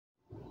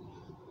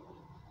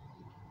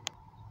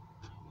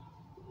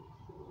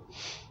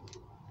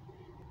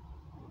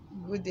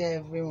Good day,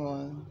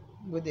 everyone.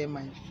 Good day,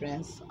 my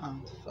friends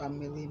and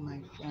family.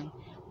 My friend,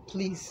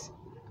 please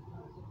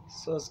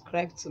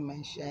subscribe to my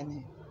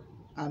channel.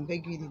 I'm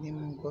begging you in the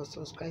name of God,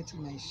 subscribe to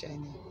my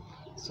channel.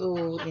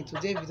 So, in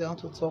today's video, I want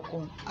to talk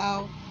on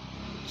how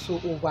to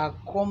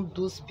overcome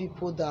those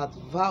people that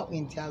vow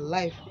in their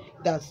life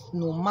that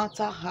no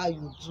matter how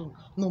you do,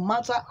 no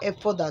matter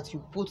effort that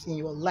you put in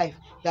your life,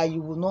 that you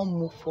will not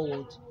move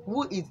forward.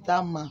 Who is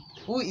that man?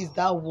 Who is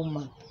that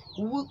woman?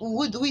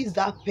 Who is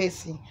that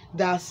person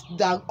that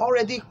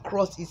already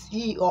crossed his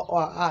he or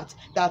her heart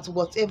that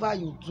whatever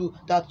you do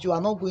that you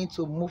are not going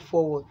to move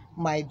forward?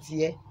 My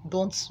dear,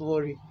 don't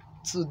worry.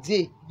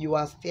 Today you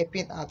are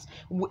stepping out,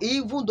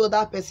 even though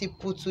that person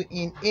put you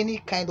in any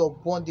kind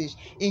of bondage,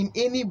 in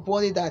any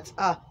bondage that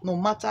no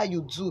matter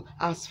you do,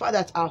 as far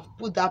as I've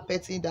put that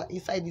person that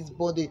inside this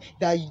bondage,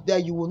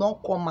 that you will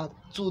not come out.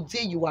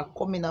 Today you are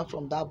coming out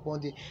from that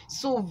bondage.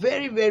 So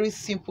very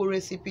simple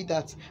recipe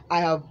that I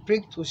have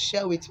bring to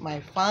share with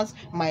my fans,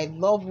 my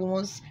loved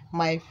ones,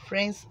 my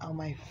friends and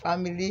my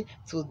family,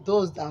 to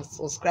those that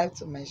subscribe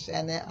to my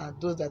channel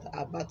and those that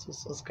are about to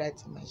subscribe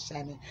to my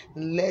channel.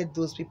 Let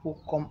those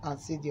people come and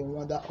see the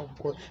wonder of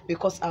God,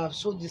 because I have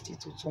showed this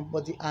to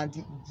somebody and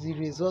the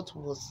result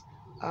was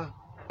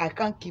I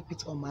can't keep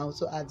it on my own,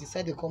 so I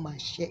decided to come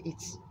and share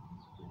it.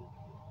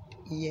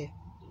 Yeah.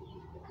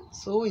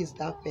 So who is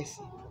that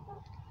person?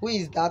 Who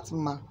is that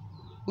man?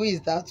 Who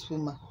is that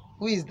woman?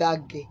 Who is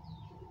that girl?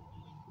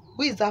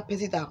 Who is that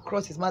person that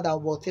crossed his mind that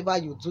whatever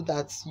you do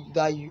that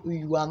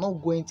you are not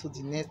going to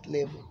the next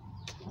level?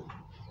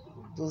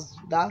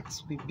 That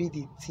will be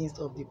the things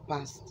of the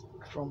past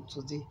from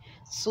today.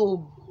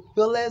 So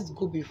let's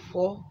go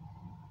before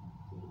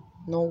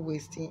not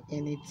wasting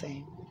any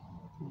time.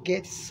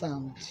 Get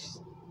sand.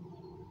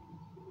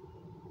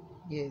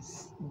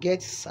 Yes,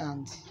 get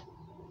sand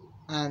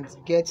and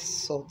get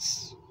salt.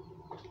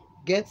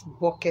 Get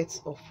buckets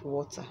of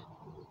water.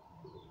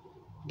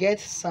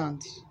 Get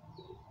sand,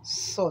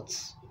 salt,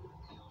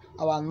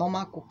 our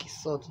normal cooking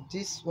salt.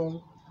 This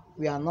one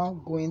we are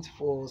not going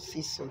for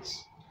sea salt.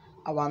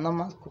 Our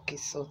normal cooking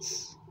salt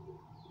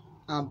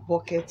and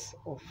buckets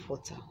of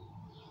water.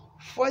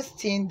 First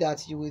thing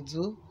that you will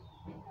do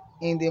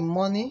in the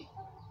morning,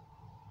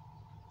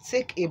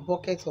 take a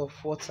bucket of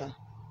water,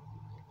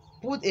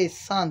 put a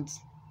sand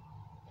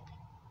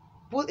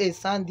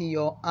in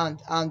your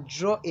hand and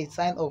draw a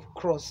sign of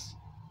cross.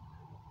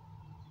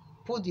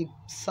 Put the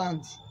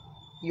sand,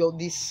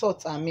 the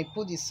salt,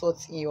 put the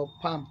salt in your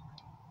palm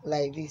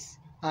like this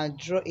and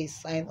draw a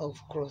sign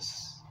of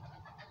cross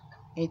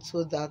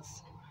into that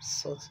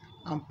salt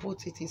and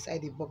put it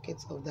inside the bucket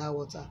of that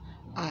water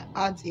and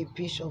add a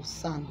pinch of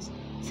sand.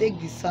 Take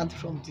the sand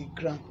from the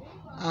ground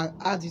and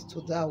add it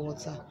to that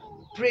water.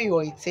 Pray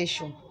your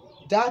intention.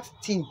 That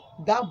thing,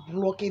 that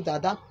blockade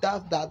that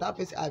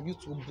person have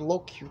used to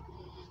block you,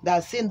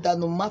 that saying that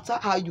no matter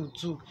how you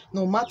do,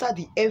 no matter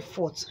the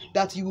effort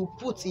that you will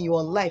put in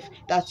your life,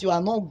 that you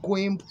are not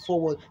going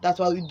forward, that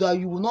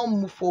you will not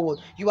move forward.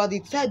 You are the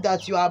type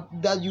that you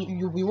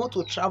want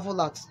to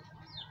travel at,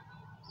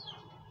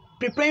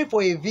 preparing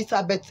for a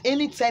visa, but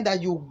anytime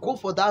that you go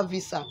for that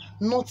visa,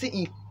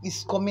 nothing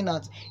is coming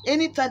out.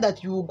 Anytime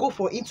that you go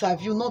for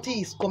interview, nothing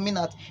is coming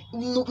out.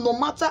 No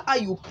matter how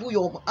you put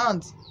your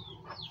hand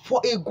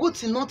for a good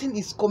thing, nothing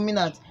is coming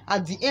out.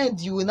 At the end,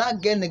 you will not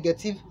get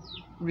negative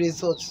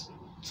results.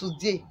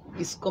 Today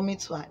is coming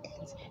to an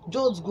end.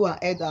 Just go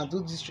ahead and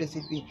do this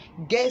recipe.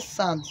 Get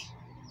sand,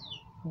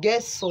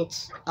 get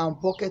salt and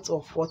bucket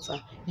of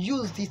water.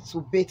 Use it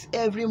to bathe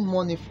every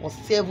morning for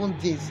 7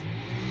 days.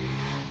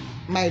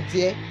 My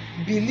dear,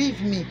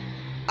 believe me,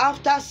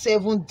 after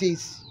 7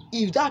 days,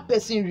 if that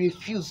person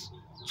refuse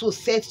to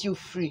set you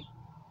free,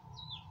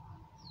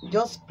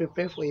 just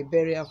prepare for a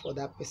burial for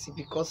that person,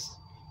 because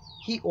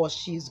he or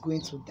she is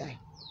going to die.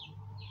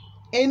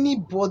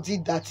 Anybody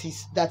that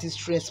is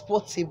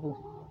transportable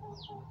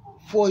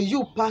for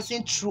you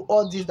passing through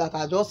all this that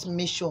I just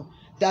mentioned,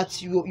 that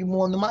you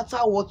no matter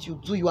what you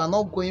do, you are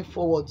not going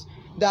forward,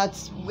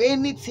 that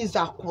anything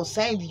that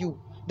concern you,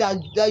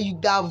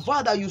 that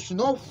vow that you should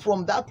not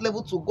from that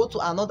level to go to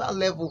another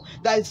level,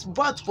 that is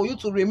bad for you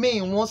to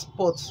remain in one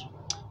spot,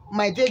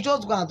 my dear,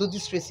 just go and do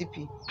this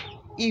recipe.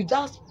 If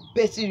that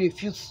person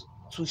refuse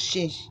to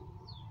change,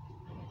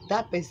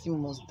 that person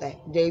must die.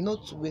 There is no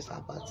two ways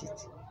about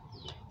it.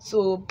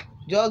 So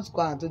just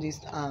go and do this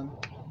and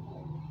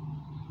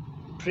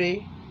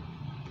pray.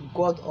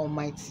 God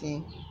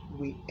Almighty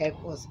will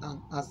help us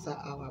and answer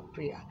our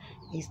prayer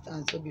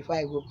instant. So before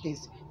I go,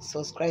 please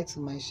subscribe to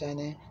my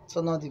channel,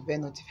 turn on the bell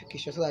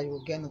notification so that you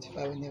will get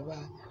notified whenever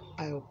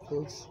I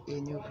upload a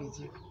new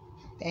video.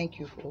 Thank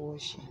you for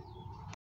watching.